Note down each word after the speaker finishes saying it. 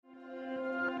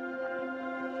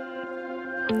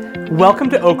Welcome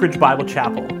to Oak Ridge Bible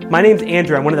Chapel. My name's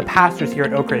Andrew. I'm one of the pastors here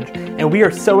at Oak Ridge, and we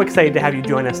are so excited to have you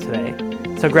join us today.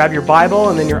 So grab your Bible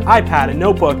and then your iPad and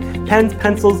notebook, pens,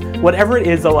 pencils, whatever it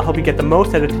is that will help you get the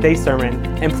most out of today's sermon,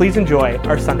 and please enjoy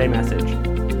our Sunday message.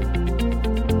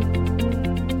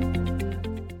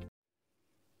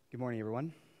 Good morning,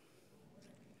 everyone.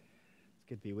 It's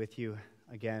good to be with you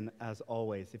again, as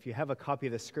always. If you have a copy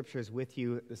of the scriptures with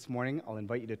you this morning, I'll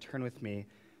invite you to turn with me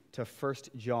to 1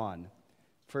 John.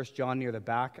 1 John near the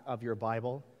back of your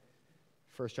Bible.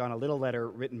 1 John, a little letter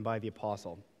written by the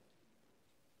apostle.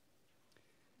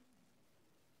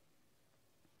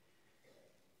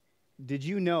 Did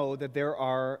you know that there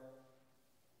are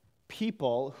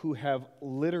people who have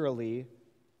literally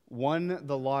won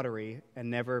the lottery and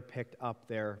never picked up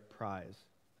their prize?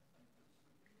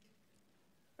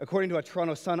 According to a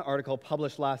Toronto Sun article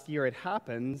published last year, it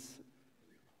happens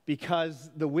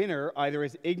because the winner either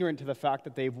is ignorant to the fact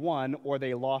that they've won or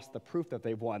they lost the proof that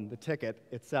they've won, the ticket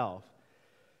itself.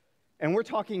 And we're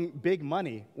talking big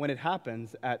money when it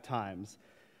happens at times.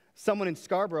 Someone in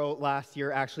Scarborough last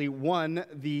year actually won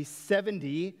the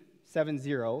 $70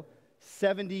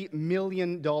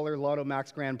 million Lotto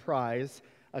Max Grand Prize,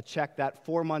 a check that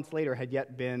 4 months later had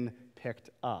yet been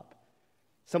picked up.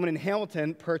 Someone in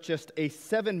Hamilton purchased a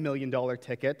 $7 million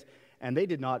ticket, and they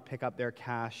did not pick up their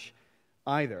cash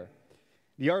either.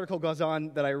 The article goes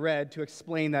on that I read to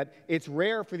explain that it's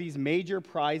rare for these major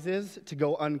prizes to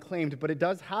go unclaimed, but it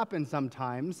does happen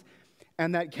sometimes,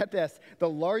 and that, get this, the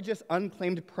largest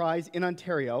unclaimed prize in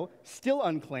Ontario, still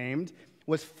unclaimed,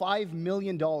 was $5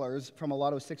 million from a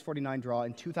Lotto 649 draw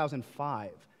in 2005.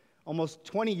 Almost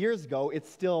 20 years ago, it's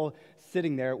still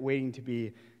sitting there waiting to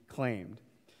be claimed.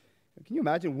 Can you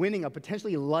imagine winning a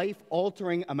potentially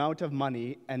life-altering amount of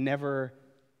money and never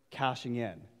cashing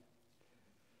in?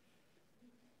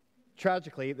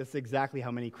 Tragically, this is exactly how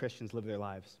many Christians live their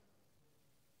lives.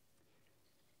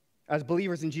 As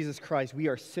believers in Jesus Christ, we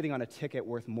are sitting on a ticket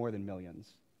worth more than millions.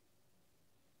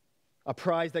 A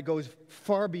prize that goes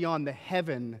far beyond the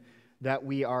heaven that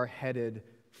we are headed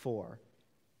for.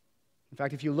 In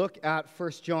fact, if you look at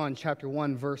 1 John chapter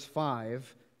 1, verse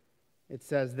 5, it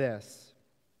says this: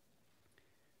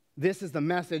 "This is the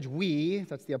message we,"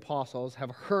 that's the apostles, "have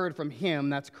heard from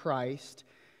him," that's Christ,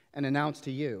 "and announced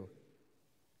to you,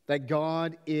 that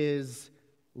God is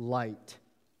light,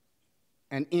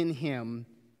 and in him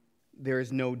there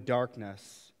is no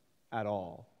darkness at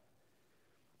all."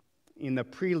 In the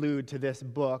prelude to this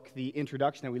book, the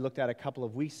introduction that we looked at a couple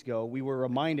of weeks ago, we were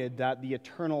reminded that the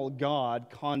eternal God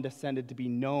condescended to be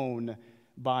known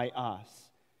by us.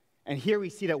 And here we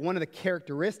see that one of the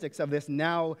characteristics of this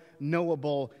now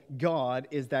knowable God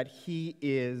is that he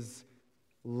is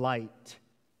light.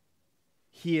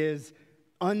 He is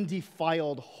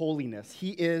undefiled holiness.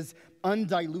 He is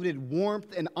undiluted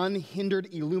warmth and unhindered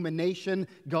illumination.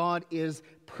 God is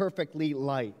perfectly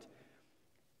light.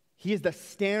 He is the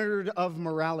standard of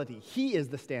morality. He is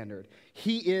the standard.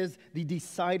 He is the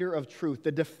decider of truth,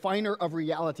 the definer of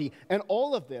reality. And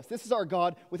all of this is our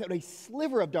God without a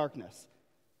sliver of darkness.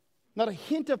 Not a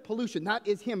hint of pollution. That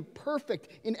is him, perfect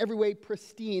in every way,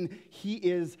 pristine. He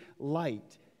is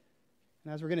light.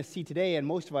 And as we're going to see today, and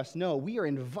most of us know, we are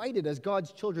invited as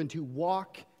God's children to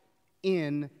walk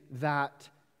in that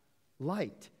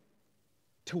light.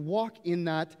 To walk in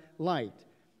that light.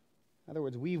 In other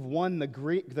words, we've won the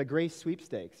grace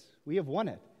sweepstakes. We have won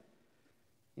it.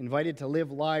 Invited to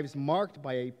live lives marked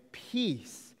by a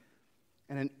peace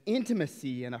and an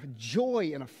intimacy and a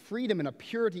joy and a freedom and a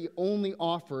purity only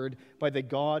offered by the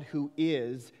God who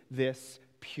is this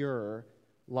pure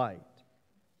light.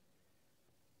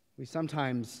 We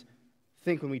sometimes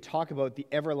think when we talk about the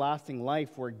everlasting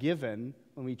life we're given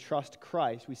when we trust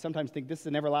Christ, we sometimes think this is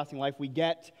an everlasting life we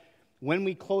get when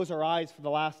we close our eyes for the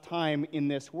last time in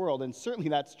this world. And certainly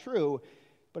that's true,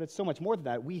 but it's so much more than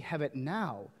that. We have it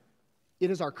now.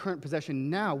 It is our current possession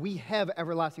now. We have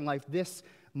everlasting life this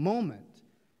moment.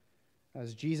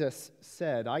 As Jesus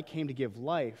said, "I came to give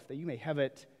life that you may have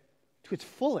it to its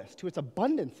fullest, to its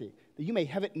abundancy, that you may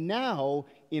have it now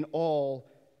in all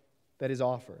that is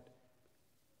offered."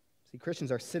 See,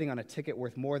 Christians are sitting on a ticket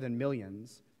worth more than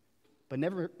millions, but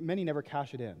many never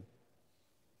cash it in.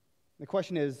 The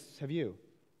question is, have you?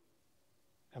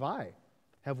 Have I?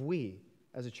 Have we,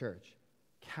 as a church,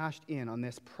 cashed in on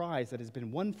this prize that has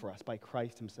been won for us by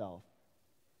Christ himself?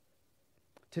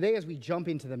 Today, as we jump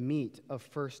into the meat of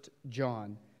 1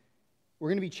 John, we're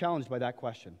going to be challenged by that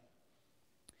question.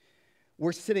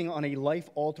 We're sitting on a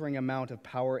life-altering amount of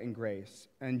power and grace,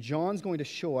 and John's going to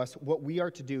show us what we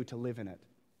are to do to live in it.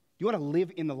 Do you want to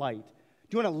live in the light?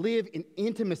 Do you want to live in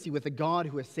intimacy with the God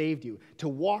who has saved you? To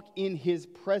walk in his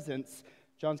presence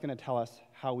John's going to tell us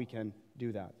how we can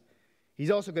do that. He's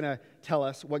also going to tell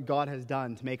us what God has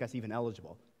done to make us even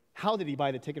eligible. How did he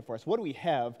buy the ticket for us? What do we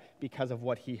have because of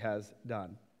what he has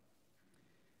done?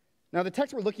 Now, the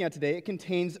text we're looking at today, it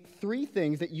contains three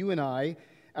things that you and I,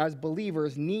 as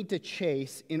believers, need to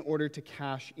chase in order to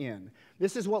cash in.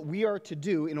 This is what we are to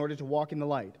do in order to walk in the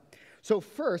light. So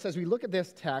first, as we look at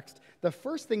this text, the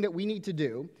first thing that we need to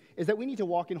do is that we need to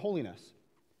walk in holiness.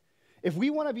 If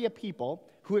we want to be a people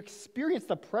who experience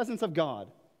the presence of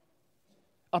God,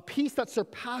 a peace that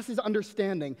surpasses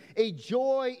understanding, a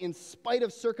joy in spite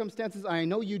of circumstances, I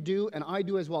know you do and I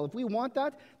do as well. If we want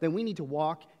that, then we need to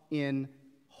walk in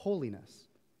holiness.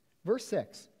 Verse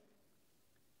 6,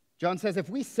 John says, if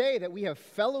we say that we have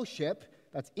fellowship,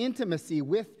 that's intimacy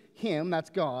with him, that's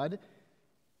God,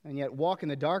 and yet walk in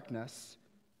the darkness,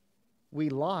 we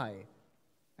lie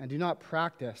and do not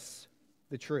practice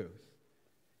the truth.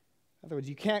 In other words,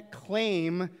 you can't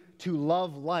claim to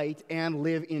love light and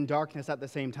live in darkness at the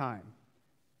same time.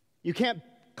 You can't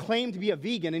claim to be a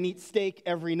vegan and eat steak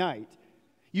every night.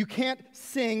 You can't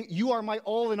sing, "You are my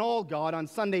all in all, God," on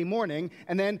Sunday morning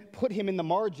and then put him in the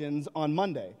margins on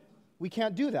Monday. We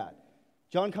can't do that.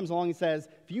 John comes along and says,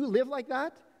 if you live like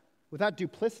that, with that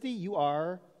duplicity, you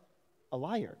are a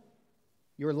liar.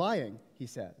 You're lying, he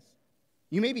says.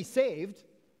 You may be saved,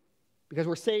 because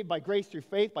we're saved by grace through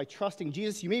faith, by trusting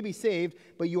Jesus. You may be saved,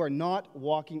 but you are not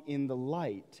walking in the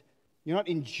light. You're not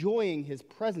enjoying his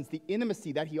presence, the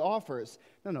intimacy that he offers.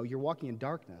 No, you're walking in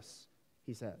darkness,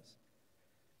 he says.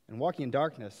 And walking in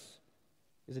darkness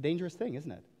is a dangerous thing,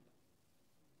 isn't it?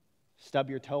 Stub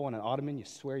your toe on an ottoman, you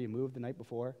swear you moved the night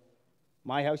before.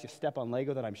 My house, you step on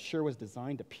Lego that I'm sure was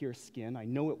designed to pierce skin. I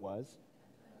know it was.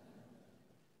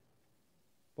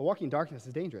 But walking in darkness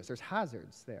is dangerous. There's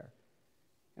hazards there.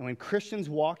 And when Christians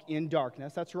walk in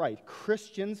darkness, that's right,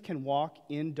 Christians can walk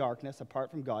in darkness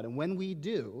apart from God. And when we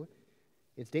do,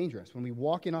 it's dangerous. When we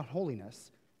walk in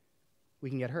unholiness, we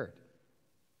can get hurt.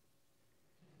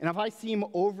 And if I seem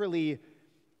overly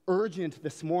urgent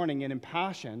this morning and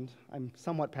impassioned, I'm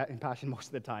somewhat impassioned most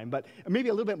of the time, but maybe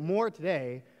a little bit more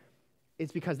today,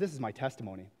 it's because this is my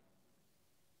testimony.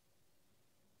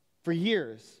 For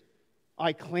years,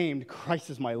 I claimed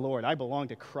Christ is my Lord. I belonged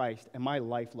to Christ, and my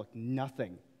life looked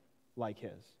nothing like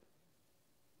his.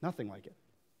 Nothing like it.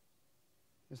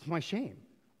 It's my shame.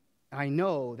 I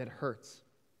know that it hurts,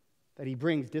 that he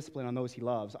brings discipline on those he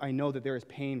loves. I know that there is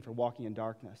pain for walking in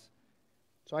darkness.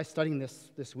 So I was studying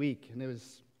this week, and it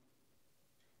was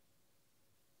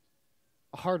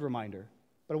a hard reminder,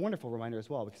 but a wonderful reminder as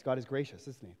well, because God is gracious,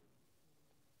 isn't he?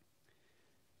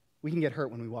 We can get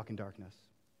hurt when we walk in darkness.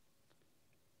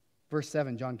 Verse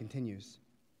 7, John continues.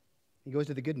 He goes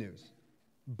to the good news.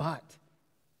 But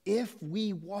if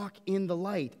we walk in the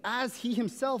light, as he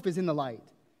himself is in the light,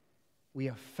 we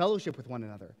have fellowship with one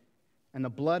another, and the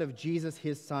blood of Jesus,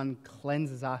 his Son,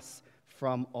 cleanses us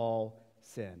from all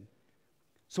sin.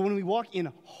 So when we walk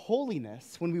in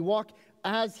holiness, when we walk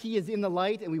as he is in the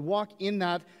light, and we walk in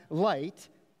that light,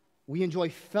 we enjoy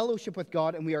fellowship with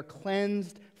God, and we are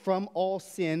cleansed from all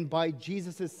sin by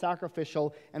Jesus'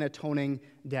 sacrificial and atoning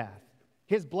death.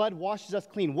 His blood washes us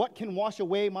clean. What can wash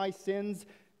away my sins?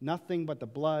 Nothing but the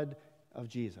blood of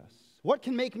Jesus. What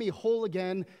can make me whole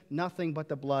again? Nothing but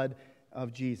the blood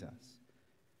of Jesus.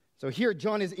 So here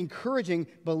John is encouraging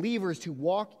believers to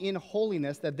walk in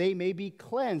holiness that they may be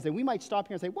cleansed. And we might stop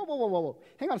here and say, whoa.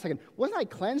 Hang on a second. Wasn't I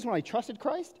cleansed when I trusted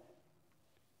Christ?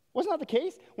 Wasn't that the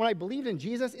case? When I believed in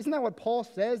Jesus? Isn't that what Paul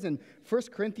says in 1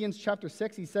 Corinthians chapter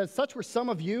 6? He says, such were some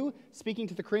of you, speaking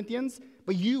to the Corinthians,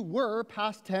 but you were,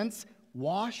 past tense,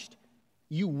 washed.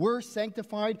 You were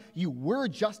sanctified. You were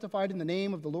justified in the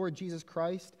name of the Lord Jesus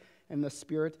Christ and the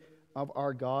Spirit of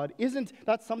our God. Isn't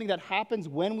that something that happens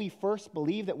when we first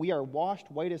believe that we are washed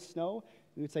white as snow?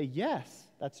 We would say, yes,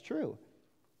 that's true.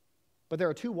 But there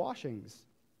are two washings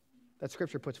that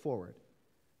Scripture puts forward.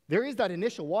 There is that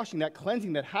initial washing, that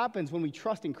cleansing that happens when we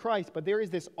trust in Christ, but there is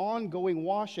this ongoing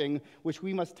washing which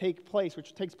takes place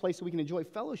so we can enjoy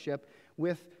fellowship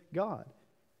with God.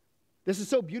 This is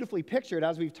so beautifully pictured,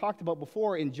 as we've talked about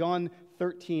before, in John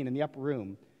 13 in the upper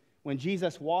room, when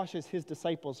Jesus washes his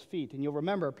disciples' feet. And you'll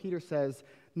remember, Peter says,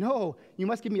 no, you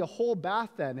must give me a whole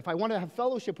bath then, if I want to have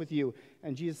fellowship with you.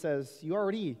 And Jesus says, you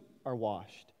already are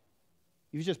washed.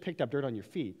 You've just picked up dirt on your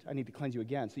feet. I need to cleanse you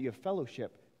again, so you have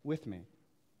fellowship with me.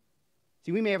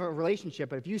 See, we may have a relationship,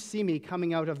 but if you see me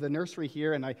coming out of the nursery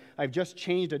here and I've just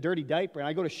changed a dirty diaper and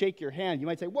I go to shake your hand, you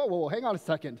might say, whoa, hang on a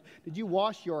second. Did you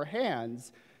wash your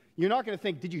hands? You're not going to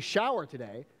think, did you shower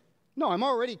today? No, I'm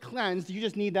already cleansed. You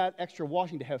just need that extra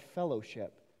washing to have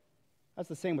fellowship. That's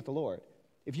the same with the Lord.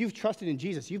 If you've trusted in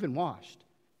Jesus, you've been washed.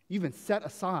 You've been set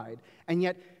aside. And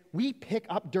yet we pick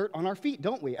up dirt on our feet,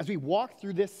 don't we? As we walk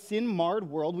through this sin-marred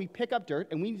world, we pick up dirt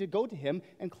and we need to go to him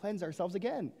and cleanse ourselves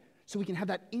again so we can have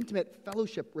that intimate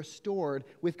fellowship restored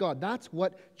with God. That's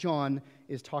what John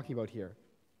is talking about here.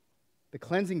 The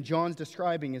cleansing John's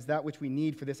describing is that which we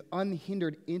need for this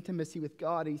unhindered intimacy with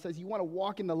God. And he says, you want to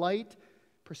walk in the light?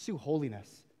 Pursue holiness.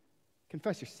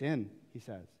 Confess your sin, he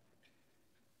says.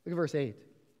 Look at verse 8.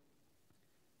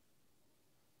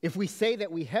 If we say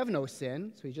that we have no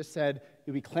sin, so he just said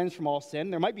you'll be cleansed from all sin,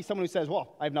 there might be someone who says,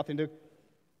 well, I have nothing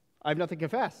to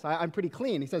confess. I'm pretty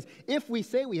clean. He says, if we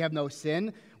say we have no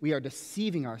sin, we are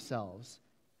deceiving ourselves,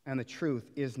 and the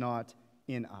truth is not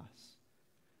in us.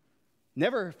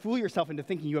 Never fool yourself into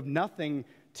thinking you have nothing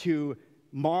to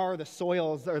mar the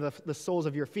soils or the soles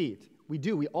of your feet. We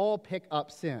do. We all pick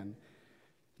up sin.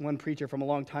 One preacher from a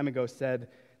long time ago said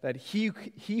that he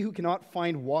who cannot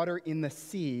find water in the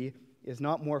sea is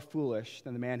not more foolish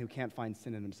than the man who can't find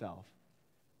sin in himself.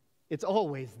 It's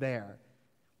always there.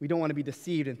 We don't want to be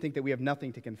deceived and think that we have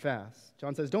nothing to confess.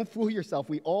 John says, don't fool yourself.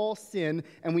 We all sin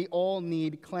and we all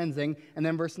need cleansing. And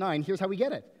then verse 9, here's how we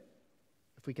get it.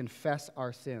 If we confess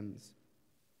our sins,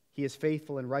 he is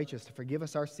faithful and righteous to forgive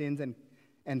us our sins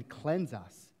and cleanse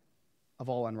us of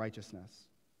all unrighteousness.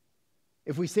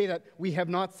 If we say that we have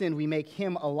not sinned, we make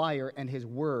him a liar and his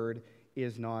word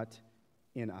is not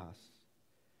in us.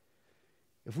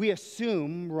 If we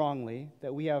assume wrongly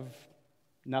that we have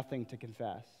nothing to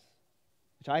confess,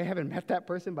 which I haven't met that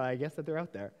person, but I guess that they're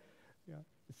out there. Yeah.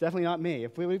 It's definitely not me.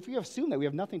 If we assume that we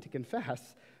have nothing to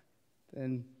confess,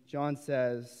 then John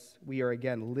says we are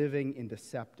again living in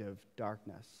deceptive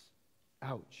darkness.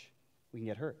 Ouch. We can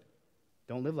get hurt.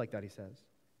 Don't live like that, he says.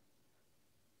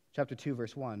 Chapter 2,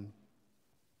 verse 1.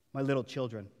 My little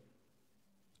children,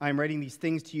 I am writing these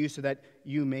things to you so that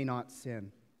you may not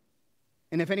sin.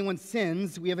 And if anyone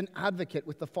sins, we have an advocate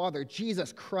with the Father,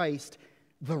 Jesus Christ,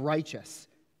 the righteous.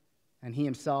 And he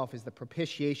himself is the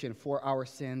propitiation for our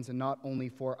sins, and not only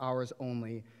for ours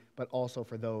only, but also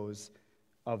for those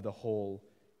of the whole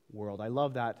world. I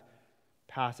love that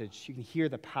passage. You can hear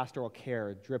the pastoral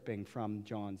care dripping from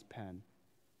John's pen.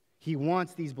 He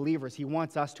wants these believers, he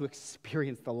wants us to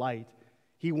experience the light.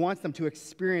 He wants them to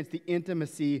experience the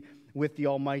intimacy with the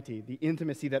Almighty, the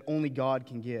intimacy that only God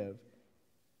can give.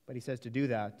 But he says to do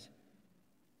that,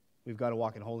 we've got to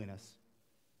walk in holiness.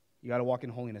 You got to walk in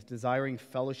holiness, desiring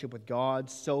fellowship with God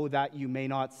so that you may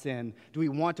not sin. Do we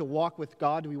want to walk with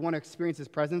God? Do we want to experience his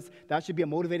presence? That should be a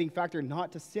motivating factor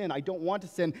not to sin. I don't want to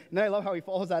sin. And then I love how he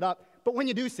follows that up. But when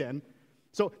you do sin,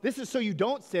 so this is so you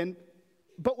don't sin,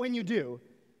 but when you do,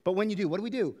 what do we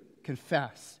do?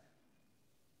 Confess.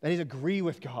 That is, agree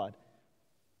with God.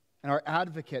 And our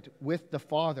advocate with the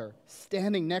Father,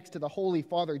 standing next to the Holy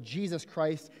Father, Jesus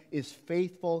Christ, is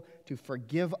faithful to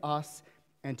forgive us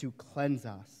and to cleanse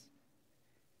us.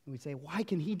 And we say, why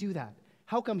can he do that?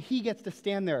 How come he gets to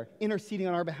stand there interceding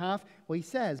on our behalf? Well, he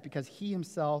says, because he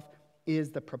himself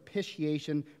is the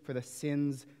propitiation for the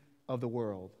sins of the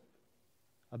world.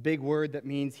 A big word that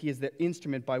means he is the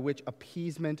instrument by which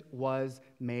appeasement was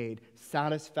made.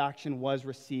 Satisfaction was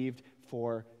received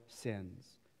for sins.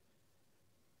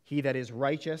 He that is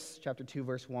righteous, chapter 2,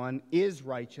 verse 1, is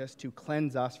righteous to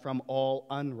cleanse us from all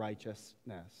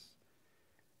unrighteousness.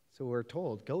 So we're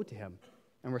told, go to him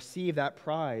and receive that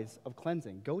prize of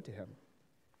cleansing. Go to him.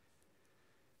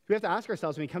 We have to ask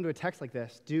ourselves when we come to a text like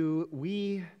this, do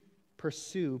we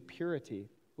pursue purity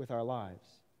with our lives?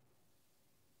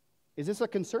 Is this a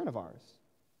concern of ours?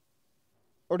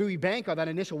 Or do we bank on that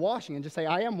initial washing and just say,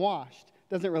 I am washed,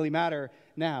 doesn't really matter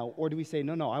now? Or do we say,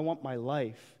 no, I want my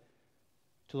life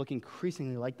to look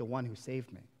increasingly like the one who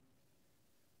saved me?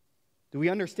 Do we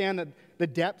understand that the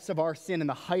depths of our sin and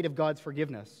the height of God's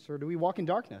forgiveness? Or do we walk in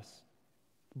darkness,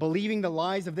 believing the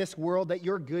lies of this world that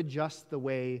you're good just the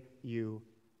way you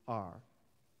are?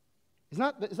 Is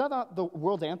that not the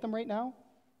world's anthem right now?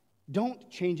 Don't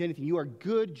change anything. You are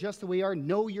good just the way you are.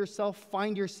 Know yourself,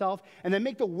 find yourself, and then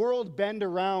make the world bend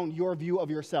around your view of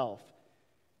yourself.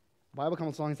 The Bible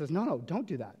comes along and says, no, don't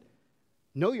do that.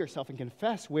 Know yourself and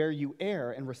confess where you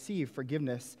err and receive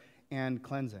forgiveness and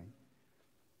cleansing.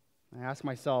 I ask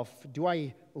myself, do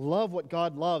I love what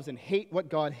God loves and hate what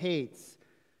God hates?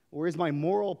 Or is my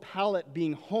moral palate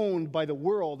being honed by the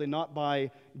world and not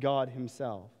by God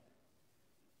himself?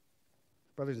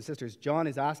 Brothers and sisters, John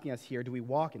is asking us here, do we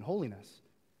walk in holiness?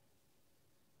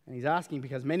 And he's asking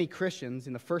because many Christians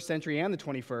in the first century and the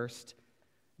 21st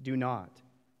do not.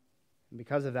 And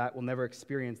because of that, we'll never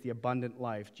experience the abundant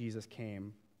life Jesus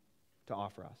came to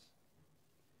offer us.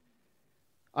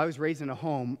 I was raised in a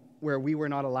home where we were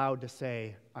not allowed to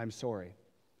say, I'm sorry,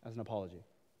 as an apology.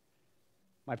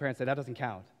 My parents said, that doesn't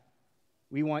count.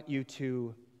 we want you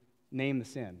to name the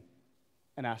sin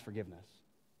and ask forgiveness.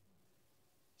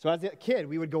 So as a kid,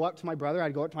 we would go up to my brother,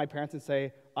 I'd go up to my parents and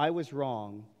say, I was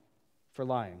wrong for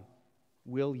lying.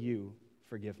 Will you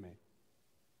forgive me?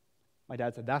 My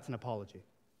dad said, that's an apology.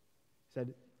 He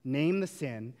said, name the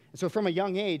sin. And so from a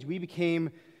young age, we became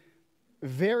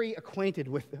very acquainted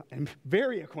with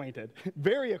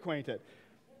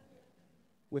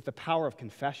the power of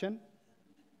confession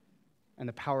and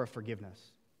the power of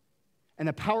forgiveness. And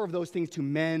the power of those things to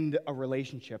mend a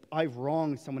relationship. I've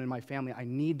wronged someone in my family. I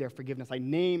need their forgiveness. I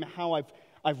name how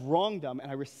I've wronged them,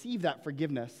 and I receive that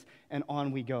forgiveness, and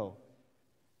on we go.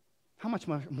 How much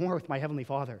more with my Heavenly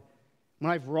Father?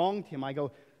 When I've wronged him, I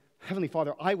go, Heavenly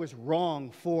Father, I was wrong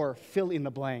for fill in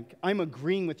the blank. I'm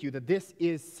agreeing with you that this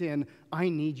is sin. I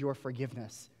need your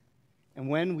forgiveness. And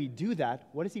when we do that,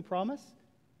 what does he promise?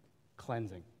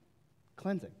 Cleansing.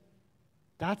 Cleansing.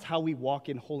 That's how we walk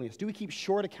in holiness. Do we keep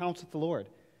short accounts with the Lord?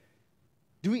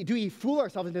 Do we fool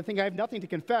ourselves into thinking I have nothing to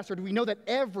confess? Or do we know that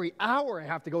every hour I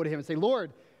have to go to him and say,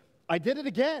 Lord, I did it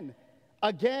again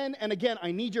and again.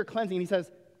 I need your cleansing. And he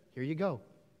says, here you go.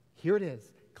 Here it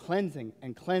is. Cleansing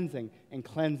and cleansing and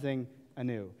cleansing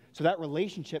anew. So that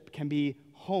relationship can be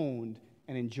honed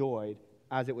and enjoyed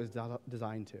as it was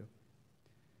designed to.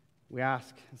 We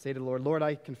ask and say to the Lord, Lord,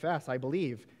 I confess, I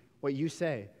believe what you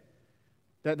say.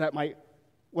 That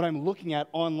what I'm looking at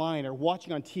online or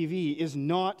watching on TV is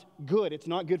not good. It's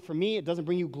not good for me. It doesn't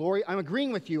bring you glory. I'm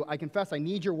agreeing with you. I confess I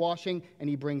need your washing, and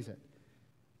he brings it.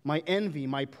 My envy,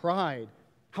 my pride,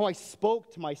 how I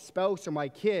spoke to my spouse or my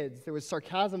kids, there was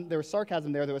sarcasm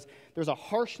there, there was a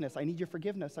harshness. I need your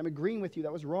forgiveness. I'm agreeing with you.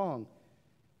 That was wrong.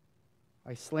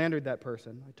 I slandered that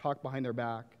person. I talked behind their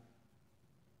back.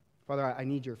 Father, I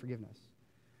need your forgiveness.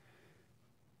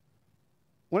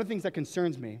 One of the things that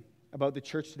concerns me about the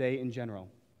church today in general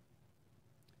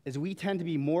is we tend to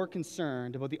be more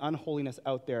concerned about the unholiness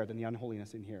out there than the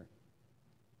unholiness in here.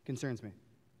 Concerns me.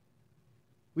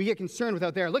 We get concerned with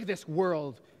out there. Look at this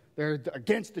world. They're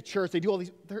against the church. They do all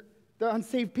these. They're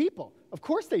unsaved people. Of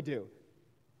course they do.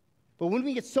 But when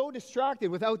we get so distracted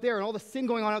with out there and all the sin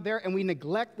going on out there, and we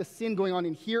neglect the sin going on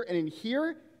in here and in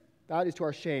here, that is to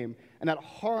our shame. And that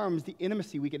harms the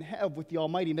intimacy we can have with the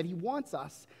Almighty and that he wants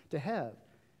us to have.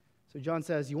 So John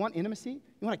says, you want intimacy?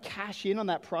 You want to cash in on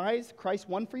that prize Christ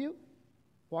won for you?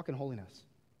 Walk in holiness.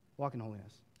 Walk in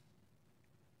holiness.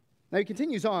 Now he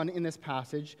continues on in this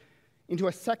passage into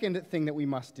a second thing that we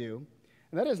must do.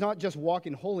 And that is not just walk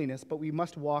in holiness, but we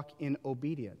must walk in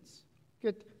obedience.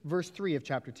 Look at verse 3 of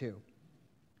chapter 2.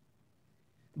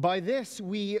 By this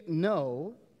we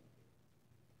know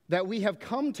that we have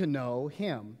come to know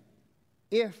him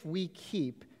if we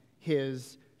keep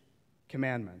his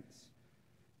commandments.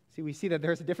 See, we see that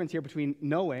there's a difference here between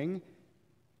knowing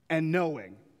and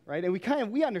knowing, right? And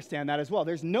we understand that as well.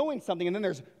 There's knowing something and then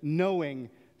there's knowing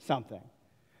something.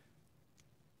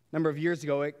 A number of years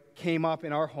ago, it came up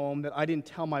in our home that I didn't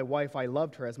tell my wife I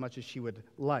loved her as much as she would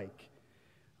like.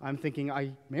 I'm thinking,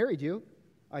 I married you.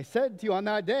 I said to you on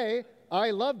that day,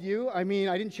 I loved you. I mean,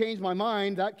 I didn't change my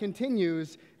mind. That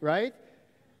continues, right?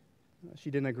 She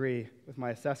didn't agree with my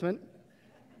assessment.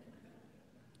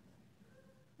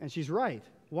 And she's right.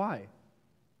 Why?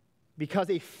 Because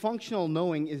a functional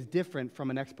knowing is different from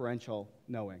an experiential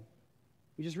knowing.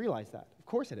 We just realized that. Of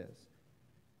course it is.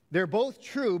 They're both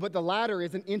true, but the latter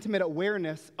is an intimate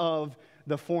awareness of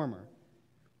the former.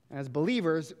 As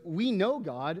believers, we know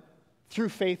God through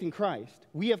faith in Christ.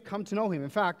 We have come to know him. In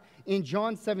fact, in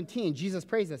John 17, Jesus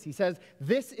prays us. He says,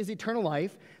 this is eternal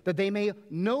life, that they may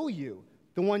know you,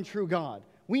 the one true God.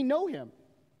 We know him.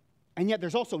 And yet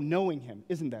there's also knowing him,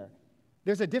 isn't there?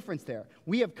 There's a difference there.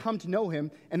 We have come to know him,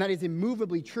 and that is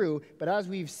immovably true. But as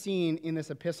we've seen in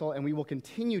this epistle, and we will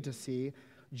continue to see,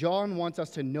 John wants us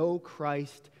to know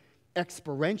Christ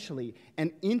experientially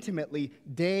and intimately,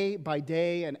 day by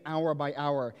day and hour by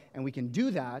hour. And we can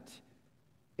do that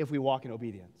if we walk in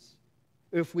obedience,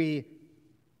 if we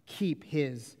keep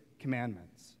his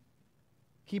commandments.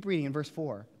 Keep reading in verse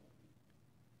 4.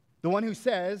 The one who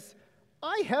says,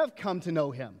 I have come to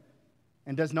know him,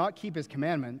 and does not keep his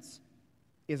commandments,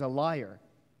 is a liar,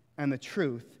 and the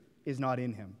truth is not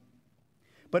in him.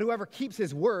 But whoever keeps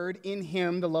his word, in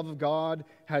him the love of God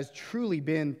has truly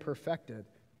been perfected.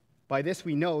 By this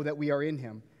we know that we are in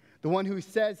him. The one who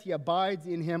says he abides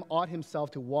in him ought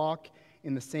himself to walk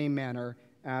in the same manner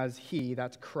as he,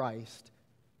 that's Christ,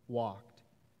 walked.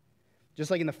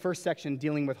 Just like in the first section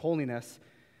dealing with holiness,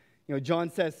 John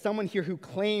says someone here who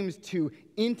claims to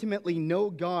intimately know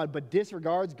God but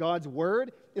disregards God's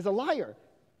word is a liar.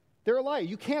 They're a liar.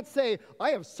 You can't say,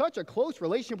 I have such a close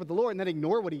relationship with the Lord and then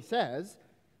ignore what he says.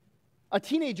 A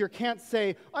teenager can't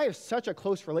say, I have such a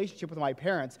close relationship with my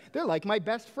parents. They're like my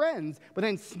best friends, but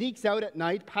then sneaks out at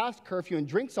night past curfew and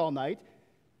drinks all night.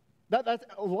 That's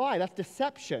a lie. That's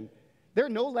deception. They're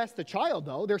no less the child,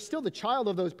 though. They're still the child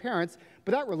of those parents,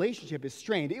 but that relationship is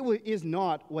strained. It is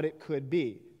not what it could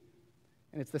be.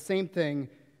 And it's the same thing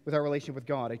with our relationship with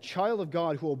God. A child of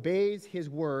God who obeys his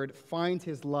word finds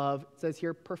his love, it says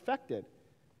here, perfected.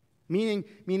 Meaning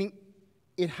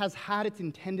it has had its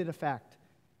intended effect.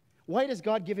 Why does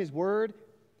God give his word?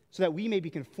 So that we may be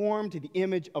conformed to the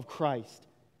image of Christ.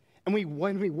 And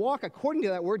when we walk according to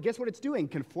that word, guess what it's doing?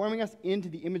 Conforming us into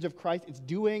the image of Christ. It's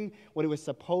doing what it was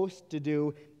supposed to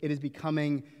do. It is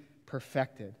becoming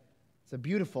perfected. It's a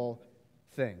beautiful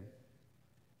thing.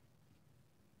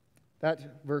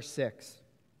 That verse 6.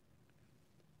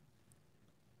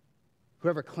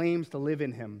 Whoever claims to live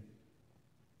in him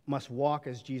must walk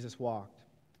as Jesus walked.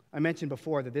 I mentioned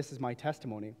before that this is my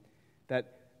testimony,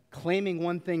 that claiming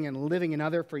one thing and living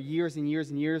another for years and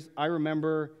years and years, I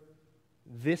remember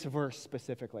this verse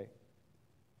specifically.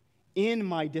 In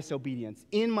my disobedience,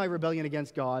 in my rebellion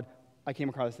against God, I came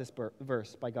across this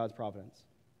verse by God's providence.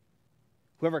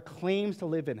 Whoever claims to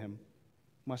live in him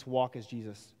must walk as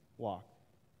Jesus walked.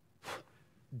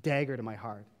 Dagger to my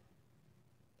heart.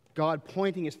 God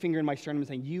pointing his finger in my sternum and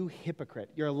saying, you hypocrite,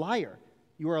 you're a liar.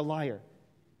 You are a liar.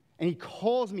 And he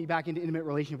calls me back into intimate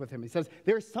relationship with him. He says,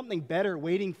 there is something better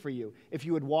waiting for you if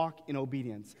you would walk in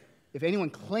obedience. If anyone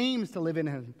claims to live in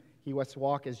him, he must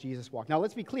walk as Jesus walked. Now,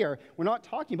 let's be clear. We're not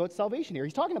talking about salvation here.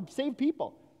 He's talking to saved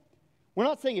people. We're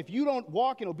not saying if you don't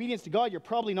walk in obedience to God, you're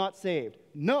probably not saved.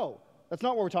 No, that's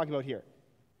not what we're talking about here.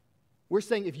 We're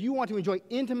saying if you want to enjoy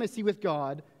intimacy with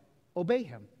God, obey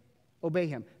him. Obey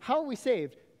him. How are we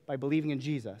saved? By believing in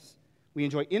Jesus. We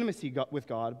enjoy intimacy with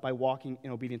God by walking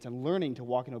in obedience and learning to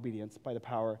walk in obedience by the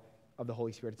power of the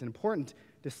Holy Spirit. It's an important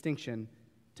distinction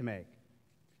to make.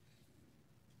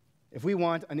 If we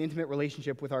want an intimate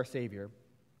relationship with our Savior,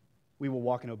 we will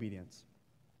walk in obedience.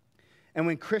 And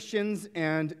when Christians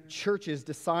and churches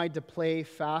decide to play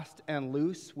fast and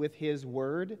loose with his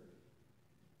word,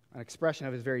 an expression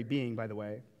of his very being, by the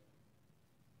way,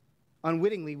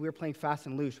 unwittingly, we're playing fast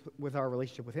and loose with our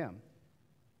relationship with him.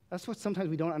 That's what sometimes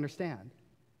we don't understand.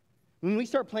 When we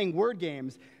start playing word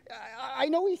games, I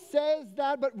know he says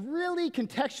that, but really,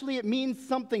 contextually, it means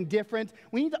something different.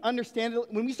 We need to understand it.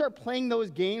 When we start playing those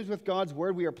games with God's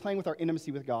word, we are playing with our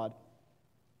intimacy with God.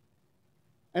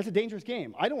 And it's a dangerous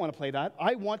game. I don't want to play that.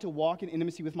 I want to walk in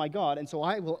intimacy with my God, and so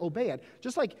I will obey it.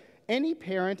 Just like any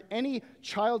parent, any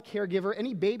child caregiver,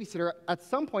 any babysitter, at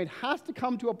some point has to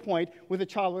come to a point with a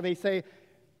child where they say,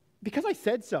 because I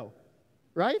said so,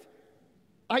 right?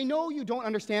 I know you don't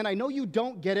understand. I know you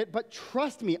don't get it, but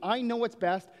trust me. I know what's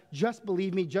best. Just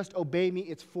believe me. Just obey me.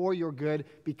 It's for your good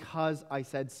because I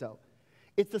said so.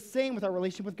 It's the same with our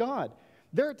relationship with God.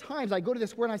 There are times I go to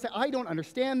this word and I say, I don't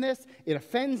understand this. It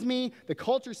offends me. The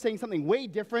culture's saying something way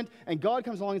different. And God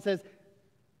comes along and says,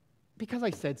 because I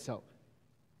said so.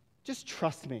 Just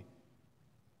trust me.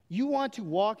 You want to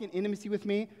walk in intimacy with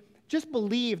me? Just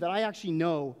believe that I actually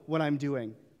know what I'm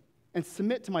doing and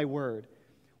submit to my word.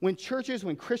 When churches,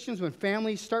 when Christians, when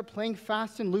families start playing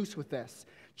fast and loose with this,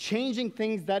 changing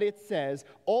things that it says,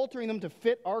 altering them to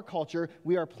fit our culture,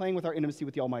 we are playing with our intimacy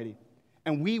with the Almighty.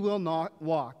 And we will not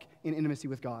walk in intimacy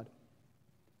with God.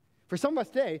 For some of us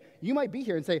today, you might be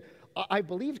here and say, I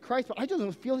believed Christ, but I just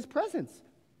don't feel his presence.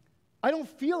 I don't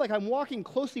feel like I'm walking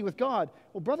closely with God.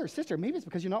 Well, brother, sister, maybe it's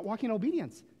because you're not walking in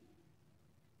obedience.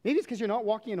 Maybe it's because you're not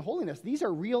walking in holiness. These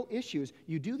are real issues.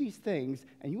 You do these things,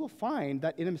 and you will find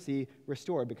that intimacy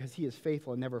restored because he is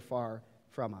faithful and never far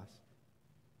from us.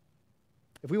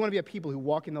 If we want to be a people who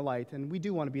walk in the light, and we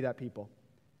do want to be that people,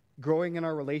 growing in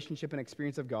our relationship and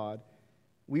experience of God,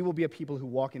 we will be a people who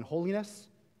walk in holiness,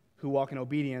 who walk in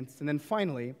obedience, and then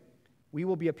finally, we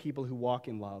will be a people who walk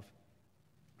in love.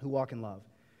 Who walk in love.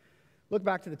 Look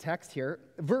back to the text here.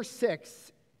 Verse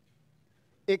 6,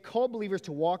 it called believers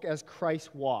to walk as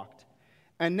Christ walked.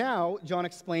 And now, John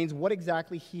explains what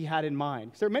exactly he had in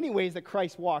mind. There are many ways that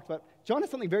Christ walked, but John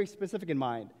has something very specific in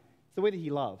mind. It's the way that he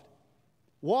loved.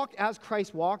 Walk as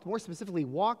Christ walked, more specifically,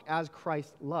 walk as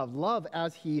Christ loved. Love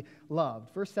as he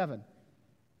loved. Verse 7.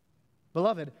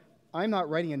 Beloved, I'm not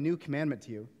writing a new commandment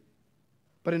to you,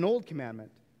 but an old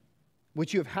commandment,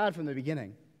 which you have had from the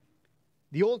beginning.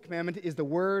 The old commandment is the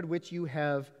word which you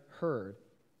have heard.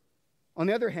 On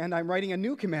the other hand, I'm writing a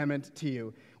new commandment to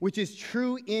you, which is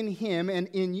true in him and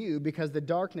in you, because the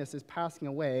darkness is passing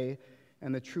away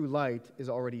and the true light is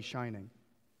already shining.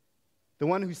 The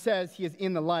one who says he is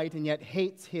in the light and yet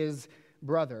hates his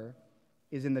brother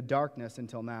is in the darkness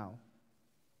until now.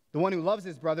 The one who loves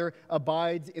his brother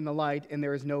abides in the light, and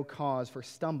there is no cause for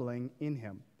stumbling in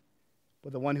him.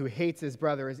 But the one who hates his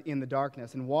brother is in the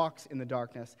darkness and walks in the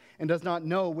darkness and does not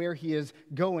know where he is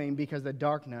going because the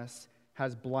darkness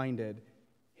has blinded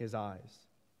his eyes.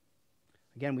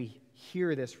 Again, we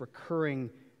hear this recurring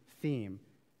theme.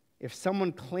 If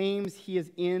someone claims he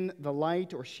is in the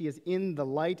light or she is in the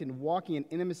light and walking in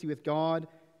intimacy with God,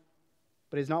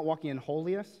 but is not walking in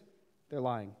holiness, they're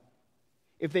lying.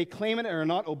 If they claim it and are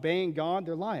not obeying God,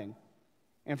 they're lying.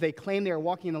 And if they claim they are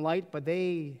walking in the light, but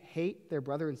they hate their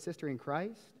brother and sister in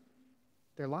Christ,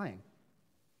 they're lying.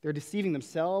 They're deceiving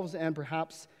themselves and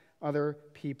perhaps other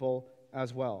people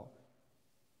as well.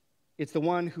 It's the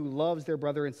one who loves their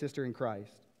brother and sister in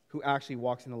Christ who actually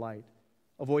walks in the light,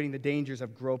 avoiding the dangers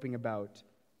of groping about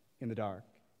in the dark.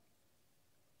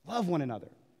 Love one another.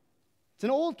 It's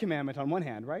an old commandment on one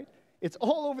hand, right? It's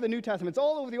all over the New Testament. It's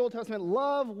all over the Old Testament.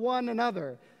 Love one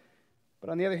another.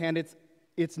 But on the other hand,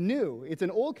 it's new. It's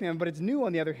an old commandment, but it's new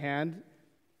on the other hand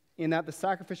in that the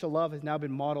sacrificial love has now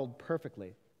been modeled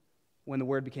perfectly when the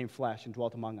Word became flesh and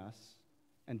dwelt among us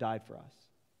and died for us.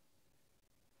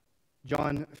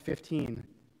 John 15,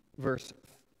 verse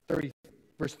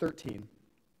 13.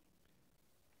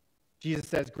 Jesus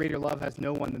says, "Greater love has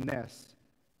no one than this,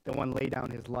 than one lay down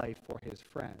his life for his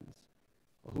friends."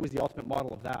 Well, who is the ultimate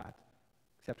model of that?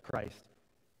 Except Christ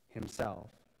himself.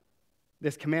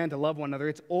 This command to love one another,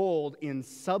 it's old in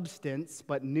substance,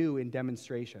 but new in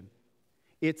demonstration.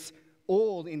 It's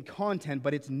old in content,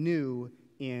 but it's new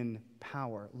in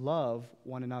power. Love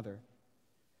one another.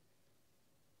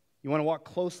 You want to walk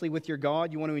closely with your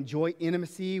God? You want to enjoy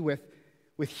intimacy with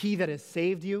He that has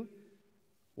saved you?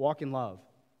 Walk in love.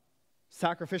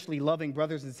 Sacrificially loving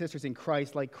brothers and sisters in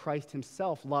Christ like Christ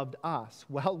himself loved us.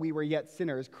 While we were yet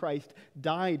sinners, Christ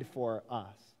died for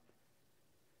us.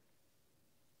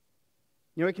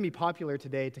 You know, it can be popular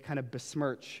today to kind of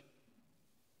besmirch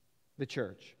the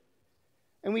church.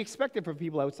 And we expect it from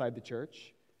people outside the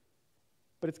church.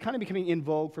 But it's kind of becoming in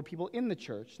vogue for people in the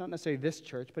church, not necessarily this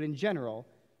church, but in general,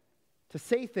 to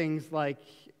say things like,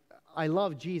 I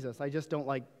love Jesus, I just don't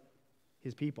like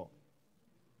his people.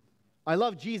 I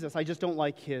love Jesus, I just don't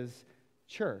like his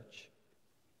church.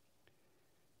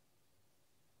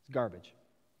 It's garbage.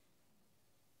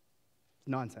 It's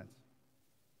nonsense.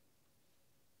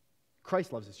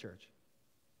 Christ loves his church.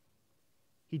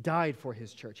 He died for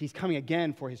his church. He's coming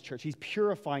again for his church. He's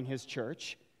purifying his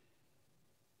church.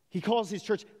 He calls his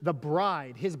church the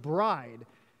bride, his bride.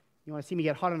 You want to see me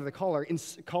get hot under the collar?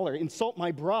 Insult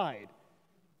my bride.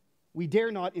 We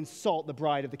dare not insult the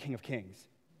bride of the King of Kings.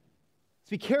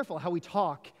 So be careful how we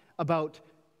talk about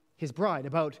his bride,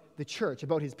 about the church,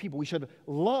 about his people. We should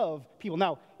love people.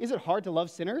 Now, is it hard to love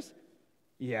sinners?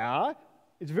 Yeah.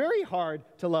 It's very hard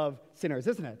to love sinners,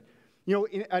 isn't it? You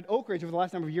know, at Oak Ridge over the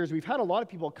last number of years, we've had a lot of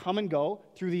people come and go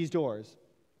through these doors.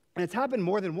 And it's happened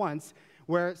more than once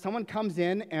where someone comes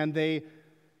in and they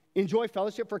enjoy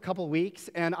fellowship for a couple of weeks,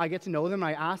 and I get to know them.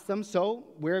 I ask them, so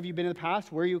where have you been in the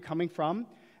past? Where are you coming from?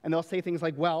 And they'll say things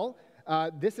like, well,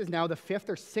 this is now the 5th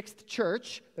or 6th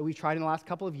church that we've tried in the last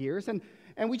couple of years, and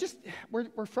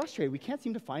we're frustrated. We can't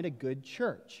seem to find a good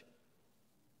church.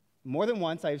 More than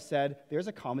once I've said, there's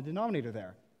a common denominator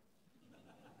there.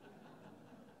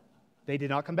 They did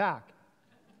not come back.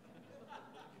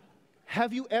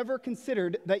 Have you ever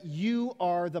considered that you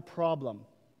are the problem?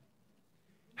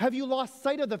 Have you lost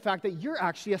sight of the fact that you're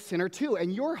actually a sinner too,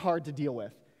 and you're hard to deal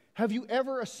with? Have you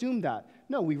ever assumed that?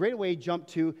 No, we right away jump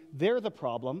to, they're the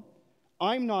problem,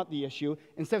 I'm not the issue,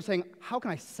 instead of saying, how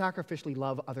can I sacrificially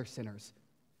love other sinners?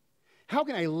 How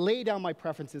can I lay down my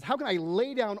preferences? How can I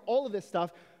lay down all of this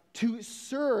stuff to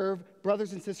serve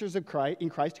brothers and sisters in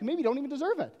Christ who maybe don't even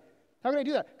deserve it? How can I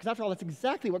do that? Because after all, that's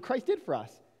exactly what Christ did for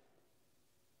us.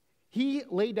 He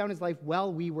laid down his life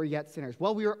while we were yet sinners.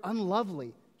 While we were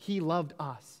unlovely, he loved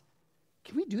us.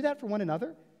 Can we do that for one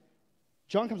another?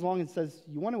 John comes along and says,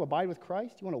 you want to abide with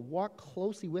Christ? You want to walk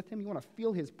closely with him? You want to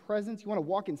feel his presence? You want to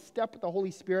walk in step with the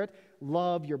Holy Spirit?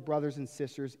 Love your brothers and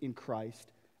sisters in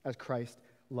Christ as Christ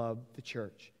loved the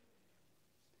church.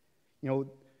 You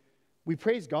know, we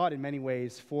praise God in many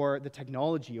ways for the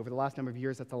technology over the last number of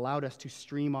years that's allowed us to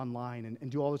stream online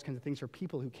and do all those kinds of things for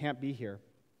people who can't be here.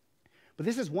 But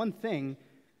this is one thing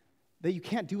that you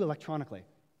can't do electronically.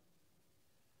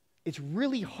 It's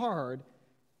really hard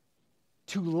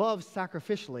to love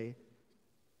sacrificially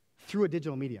through a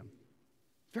digital medium.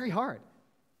 Very hard.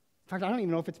 In fact, I don't even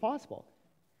know if it's possible.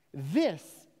 This,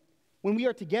 when we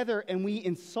are together and we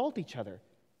insult each other,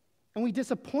 and we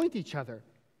disappoint each other,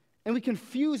 and we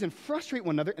confuse and frustrate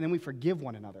one another, and then we forgive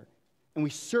one another, and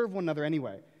we serve one another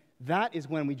anyway. that is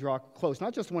when we draw close,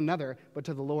 not just to one another, but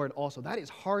to the Lord also. That is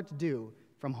hard to do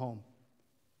from home.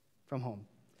 From home.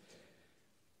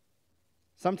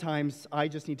 Sometimes I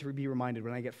just need to be reminded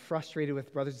when I get frustrated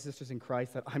with brothers and sisters in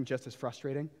Christ that I'm just as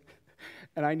frustrating,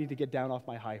 and I need to get down off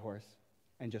my high horse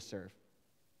and just serve.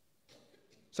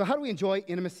 So how do we enjoy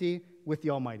intimacy with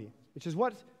the Almighty? Which is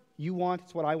what you want,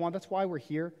 it's what I want. That's why we're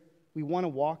here. We want to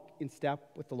walk in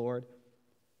step with the Lord.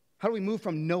 How do we move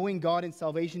from knowing God in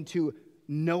salvation to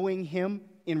knowing Him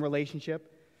in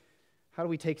relationship? How do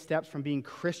we take steps from being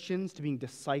Christians to being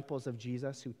disciples of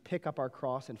Jesus who pick up our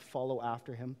cross and follow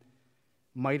after Him,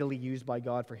 mightily used by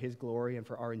God for His glory and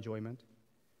for our enjoyment?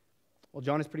 Well,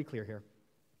 John is pretty clear here.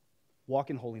 Walk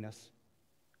in holiness,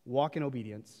 walk in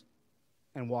obedience,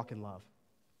 and walk in love.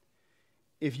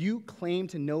 If you claim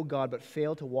to know God but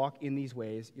fail to walk in these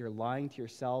ways, you're lying to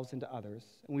yourselves and to others.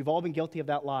 And we've all been guilty of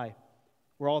that lie.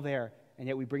 We're all there. And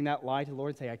yet we bring that lie to the Lord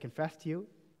and say, I confess to you,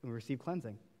 and we receive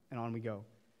cleansing. And on we go.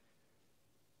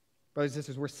 Brothers and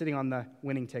sisters, we're sitting on the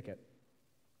winning ticket.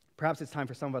 Perhaps it's time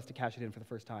for some of us to cash it in for the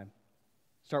first time.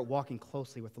 Start walking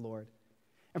closely with the Lord.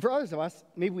 And for others of us,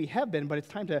 maybe we have been, but it's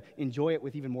time to enjoy it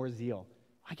with even more zeal.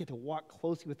 I get to walk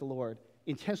closely with the Lord,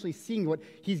 intentionally seeing what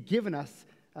He's given us,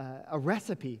 a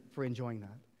recipe for enjoying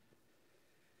that.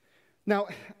 Now,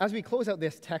 as we close out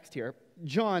this text here,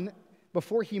 John,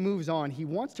 before he moves on, he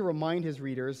wants to remind his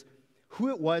readers who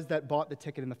it was that bought the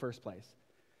ticket in the first place.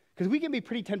 Because we can be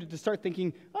pretty tempted to start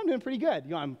thinking, I'm doing pretty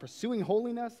good. I'm pursuing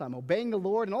holiness, I'm obeying the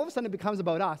Lord, and all of a sudden it becomes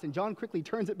about us. And John quickly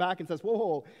turns it back and says,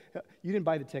 whoa, you didn't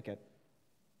buy the ticket.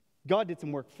 God did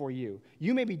some work for you.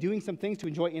 You may be doing some things to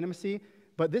enjoy intimacy,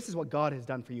 but this is what God has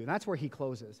done for you. And that's where he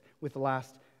closes with the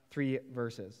last 3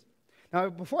 verses. Now,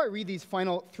 before I read these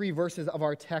final 3 verses of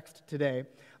our text today,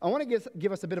 I want to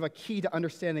give us a bit of a key to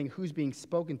understanding who's being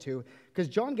spoken to, because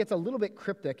John gets a little bit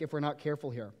cryptic if we're not careful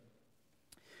here.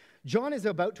 John is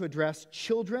about to address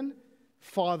children,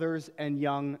 fathers, and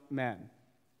young men.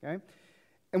 Okay?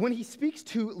 And when he speaks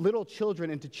to little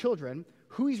children and to children,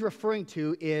 who he's referring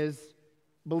to is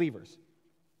believers.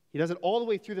 He does it all the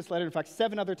way through this letter. In fact,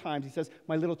 7 other times he says,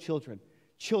 my little children.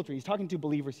 Children. He's talking to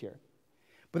believers here.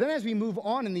 But then as we move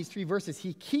on in these 3 verses,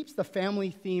 he keeps the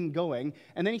family theme going,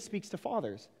 and then he speaks to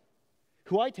fathers,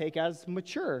 who I take as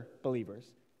mature believers.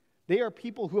 They are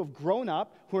people who have grown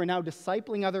up, who are now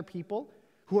discipling other people,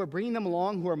 who are bringing them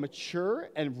along, who are mature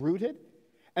and rooted.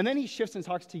 And then he shifts and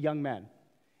talks to young men.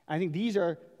 I think these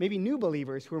are maybe new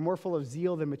believers who are more full of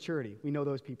zeal than maturity. We know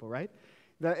those people, right?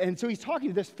 And so he's talking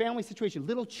to this family situation,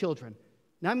 little children.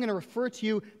 Now I'm going to refer to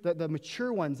you the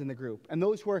mature ones in the group and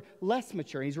those who are less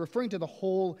mature. He's referring to the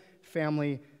whole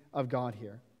family of God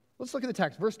here. Let's look at the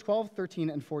text, verse 12, 13,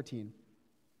 and 14.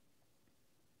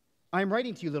 I am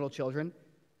writing to you, little children,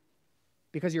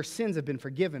 because your sins have been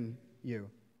forgiven you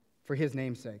for his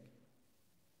name's sake.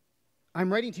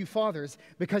 I'm writing to you, fathers,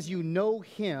 because you know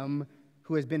him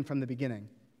who has been from the beginning.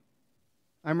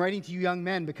 I'm writing to you, young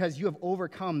men, because you have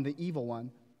overcome the evil one.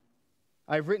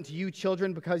 I've written to you,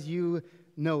 children, because you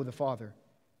know the Father.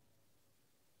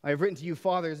 I have written to you,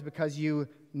 fathers, because you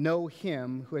know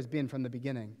him who has been from the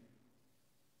beginning.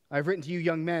 I've written to you,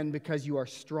 young men, because you are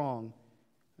strong,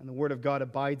 and the word of God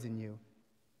abides in you,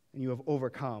 and you have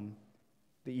overcome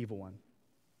the evil one.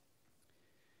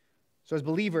 So as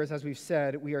believers, as we've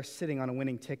said, we are sitting on a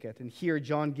winning ticket, and here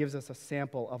John gives us a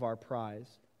sample of our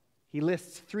prize. He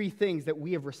lists 3 things that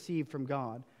we have received from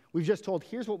God. We've just told,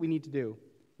 here's what we need to do.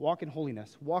 Walk in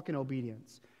holiness, walk in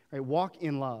obedience, right? Walk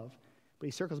in love. But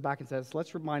he circles back and says,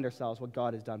 let's remind ourselves what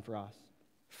God has done for us.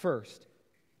 First,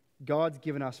 God's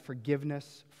given us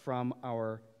forgiveness from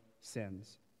our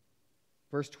sins.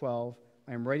 Verse 12,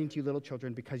 I am writing to you, little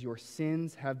children, because your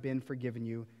sins have been forgiven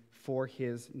you for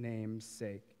his name's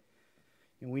sake.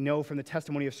 And we know from the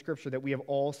testimony of Scripture that we have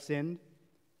all sinned,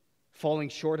 falling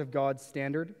short of God's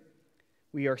standard.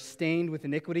 We are stained with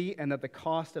iniquity, and that the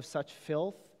cost of such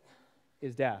filth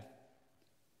is death.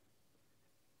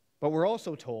 But we're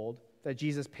also told that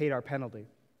Jesus paid our penalty,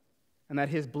 and that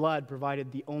his blood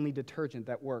provided the only detergent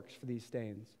that works for these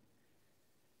stains.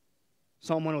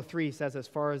 Psalm 103 says, as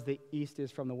far as the east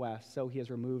is from the west, so he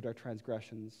has removed our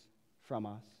transgressions from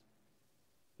us.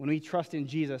 When we trust in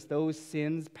Jesus, those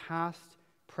sins, past,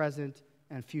 present,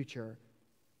 and future,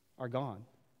 are gone.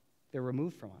 They're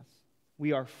removed from us.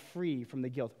 We are free from the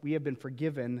guilt. We have been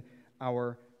forgiven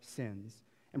our sins.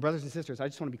 And brothers and sisters, I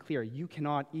just want to be clear. You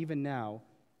cannot, even now,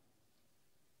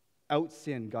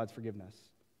 out-sin God's forgiveness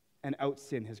and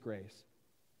out-sin his grace.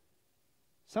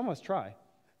 Some of us try.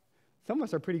 Some of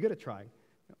us are pretty good at trying.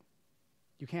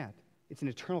 You can't. It's an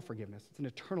eternal forgiveness. It's an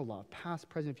eternal love, past,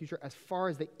 present, and future. As far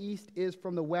as the east is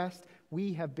from the west,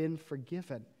 we have been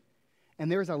forgiven.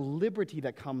 And there's a liberty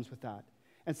that comes with that.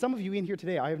 And some of you in here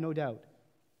today, I have no doubt,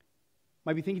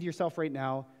 might be thinking to yourself right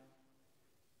now,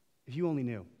 if you only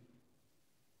knew.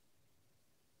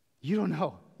 You don't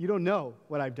know. You don't know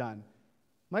what I've done.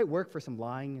 Might work for some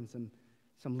lying and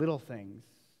some little things,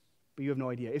 but you have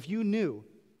no idea. If you knew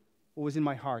what was in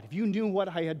my heart, if you knew what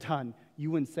I had done,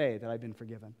 you wouldn't say that I've been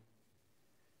forgiven.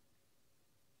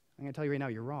 I'm going to tell you right now,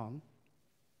 you're wrong.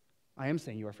 I am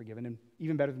saying you are forgiven, and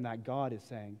even better than that, God is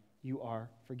saying you are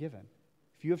forgiven.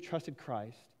 If you have trusted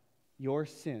Christ, your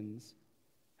sins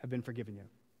have been forgiven you.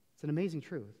 It's an amazing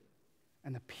truth,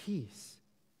 and the peace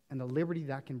and the liberty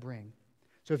that can bring.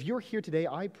 So if you're here today,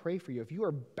 I pray for you. If you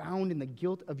are bound in the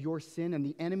guilt of your sin and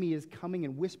the enemy is coming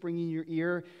and whispering in your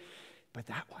ear, but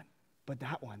that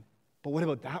one, but what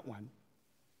about that one?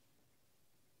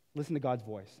 Listen to God's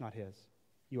voice, not his.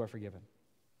 You are forgiven.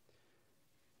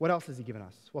 What else has he given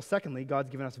us? Well, secondly, God's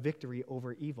given us victory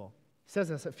over evil. He says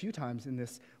this a few times in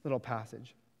this little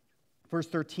passage. Verse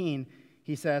 13,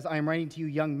 he says, I am writing to you,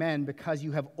 young men, because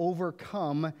you have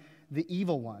overcome the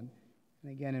evil one.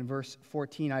 And again in verse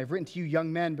 14, I have written to you,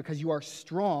 young men, because you are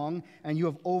strong and you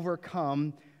have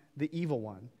overcome the evil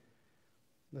one.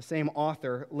 The same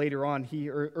author later on,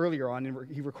 earlier on,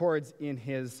 he records in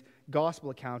his gospel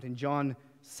account in John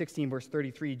 16, verse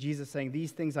 33, Jesus saying,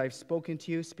 these things I have spoken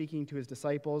to you, speaking to his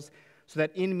disciples, so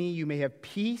that in me you may have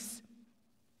peace.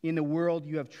 In the world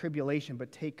you have tribulation,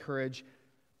 but take courage.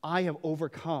 I have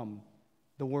overcome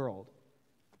the world.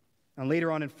 And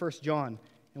later on in 1 John,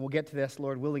 and we'll get to this,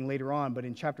 Lord willing, later on, but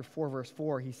in chapter 4, verse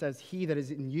 4, he says, he that is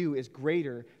in you is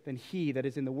greater than he that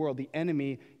is in the world, the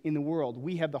enemy in the world.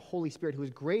 We have the Holy Spirit who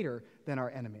is greater than our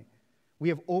enemy. We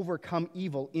have overcome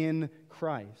evil in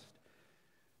Christ.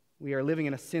 We are living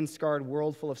in a sin-scarred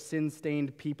world full of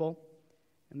sin-stained people,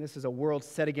 and this is a world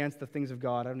set against the things of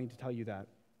God. I don't need to tell you that.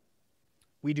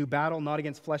 We do battle not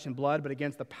against flesh and blood, but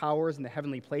against the powers in the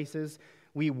heavenly places.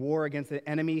 We war against the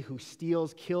enemy who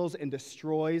steals, kills, and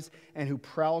destroys, and who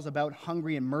prowls about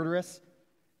hungry and murderous.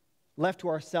 Left to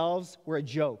ourselves, we're a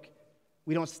joke.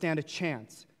 We don't stand a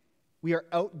chance. We are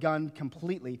outgunned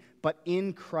completely, but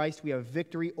in Christ we have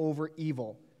victory over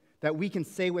evil. That we can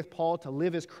say with Paul, to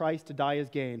live is Christ, to die is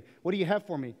gain. What do you have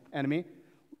for me, enemy?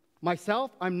 Myself,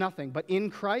 I'm nothing, but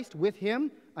in Christ, with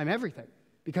him, I'm everything,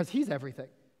 because he's everything.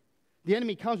 The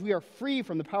enemy comes, we are free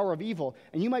from the power of evil.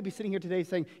 And you might be sitting here today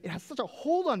saying, it has such a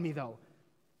hold on me, though.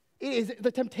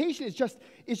 The temptation is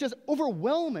just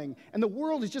overwhelming, and the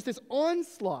world is just this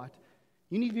onslaught.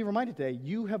 You need to be reminded today,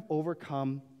 you have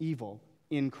overcome evil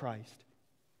in Christ.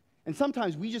 And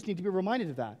sometimes we just need to be reminded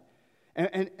of that.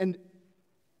 And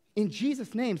in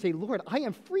Jesus' name, say, Lord, I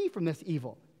am free from this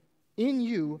evil. In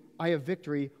you, I have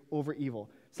victory over evil.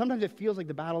 Sometimes it feels like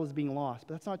the battle is being lost,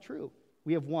 but that's not true.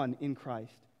 We have won in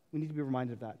Christ. We need to be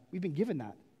reminded of that. We've been given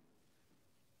that.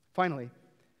 Finally,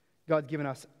 God's given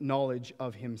us knowledge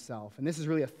of himself. And this is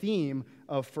really a theme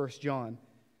of 1 John.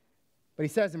 But he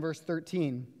says in verse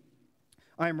 13,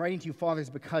 I am writing to you, fathers,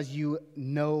 because you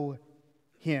know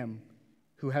him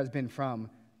who has been from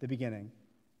the beginning.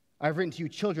 I've written to you,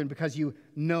 children, because you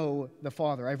know the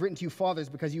Father. I've written to you, fathers,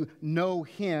 because you know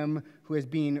him who has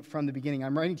been from the beginning.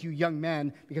 I'm writing to you, young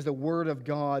men, because the word of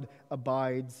God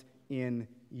abides in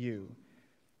you.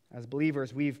 As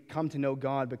believers, we've come to know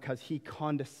God because he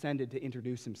condescended to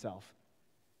introduce himself.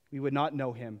 We would not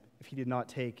know him if he did not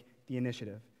take the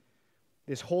initiative.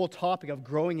 This whole topic of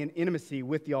growing in intimacy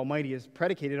with the Almighty is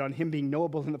predicated on him being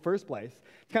knowable in the first place.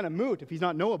 It's kind of moot if he's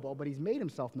not knowable, but he's made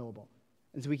himself knowable,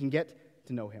 and so we can get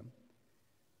to know him.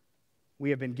 We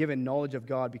have been given knowledge of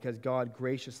God because God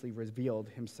graciously revealed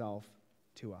himself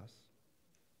to us.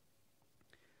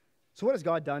 So what has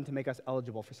God done to make us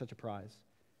eligible for such a prize?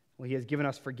 Well, he has given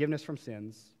us forgiveness from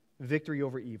sins, victory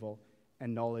over evil,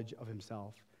 and knowledge of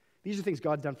himself. These are things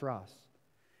God's done for us.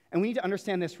 And we need to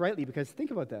understand this rightly, because think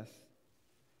about this.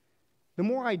 The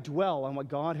more I dwell on what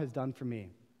God has done for me,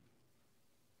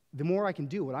 the more I can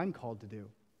do what I'm called to do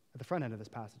at the front end of this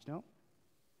passage, no?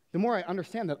 The more I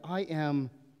understand that I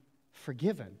am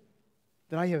forgiven,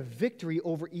 that I have victory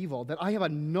over evil, that I have a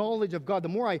knowledge of God. The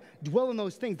more I dwell in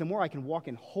those things, the more I can walk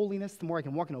in holiness, the more I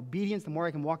can walk in obedience, the more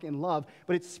I can walk in love.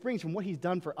 But it springs from what he's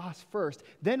done for us first.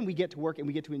 Then we get to work and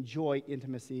we get to enjoy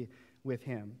intimacy with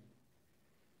him.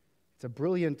 It's a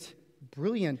brilliant,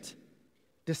 brilliant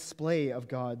display of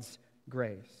God's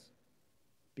grace.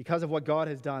 Because of what God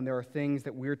has done, there are things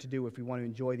that we're to do if we want to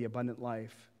enjoy the abundant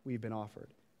life we've been offered,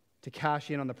 to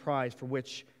cash in on the prize for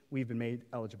which we've been made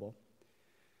eligible.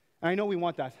 And I know we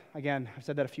want that. Again, I've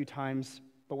said that a few times,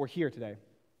 but we're here today.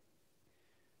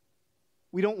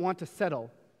 We don't want to settle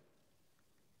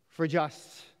for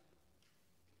just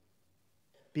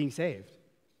being saved.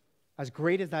 as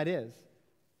great as that is,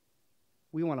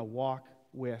 we want to walk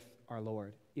with our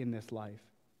Lord in this life.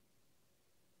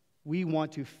 We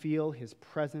want to feel his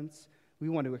presence. We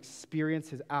want to experience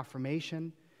his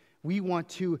affirmation. We want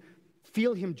to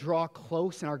feel him draw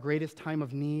close in our greatest time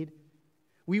of need.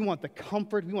 We want the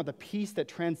comfort. We want the peace that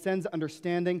transcends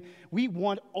understanding. We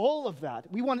want all of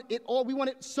that. We want it all. We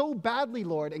want it so badly,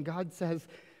 Lord. And God says,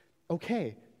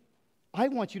 okay, I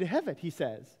want you to have it, he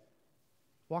says.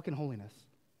 Walk in holiness.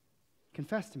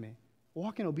 Confess to me.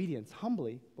 Walk in obedience,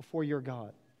 humbly before your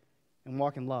God. And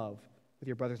walk in love with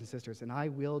your brothers and sisters. And I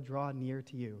will draw near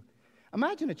to you.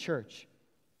 Imagine a church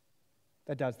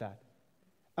that does that.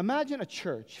 Imagine a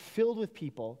church filled with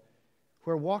people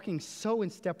who are walking so in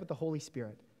step with the Holy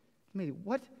Spirit. Maybe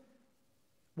what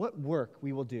work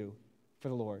we will do for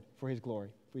the Lord, for his glory,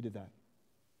 if we did that.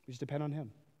 We just depend on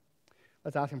him.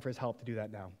 Let's ask him for his help to do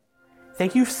that now.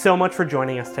 Thank you so much for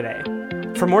joining us today.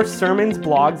 For more sermons,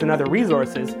 blogs, and other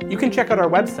resources, you can check out our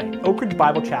website,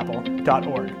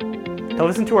 oakridgebiblechapel.org. To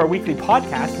listen to our weekly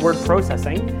podcast, Word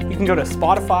Processing, you can go to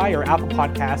Spotify or Apple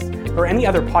Podcasts or any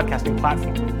other podcasting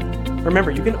platform.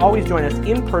 Remember, you can always join us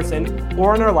in person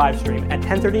or on our live stream at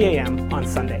 10:30 a.m. on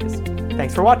Sundays.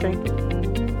 Thanks for watching.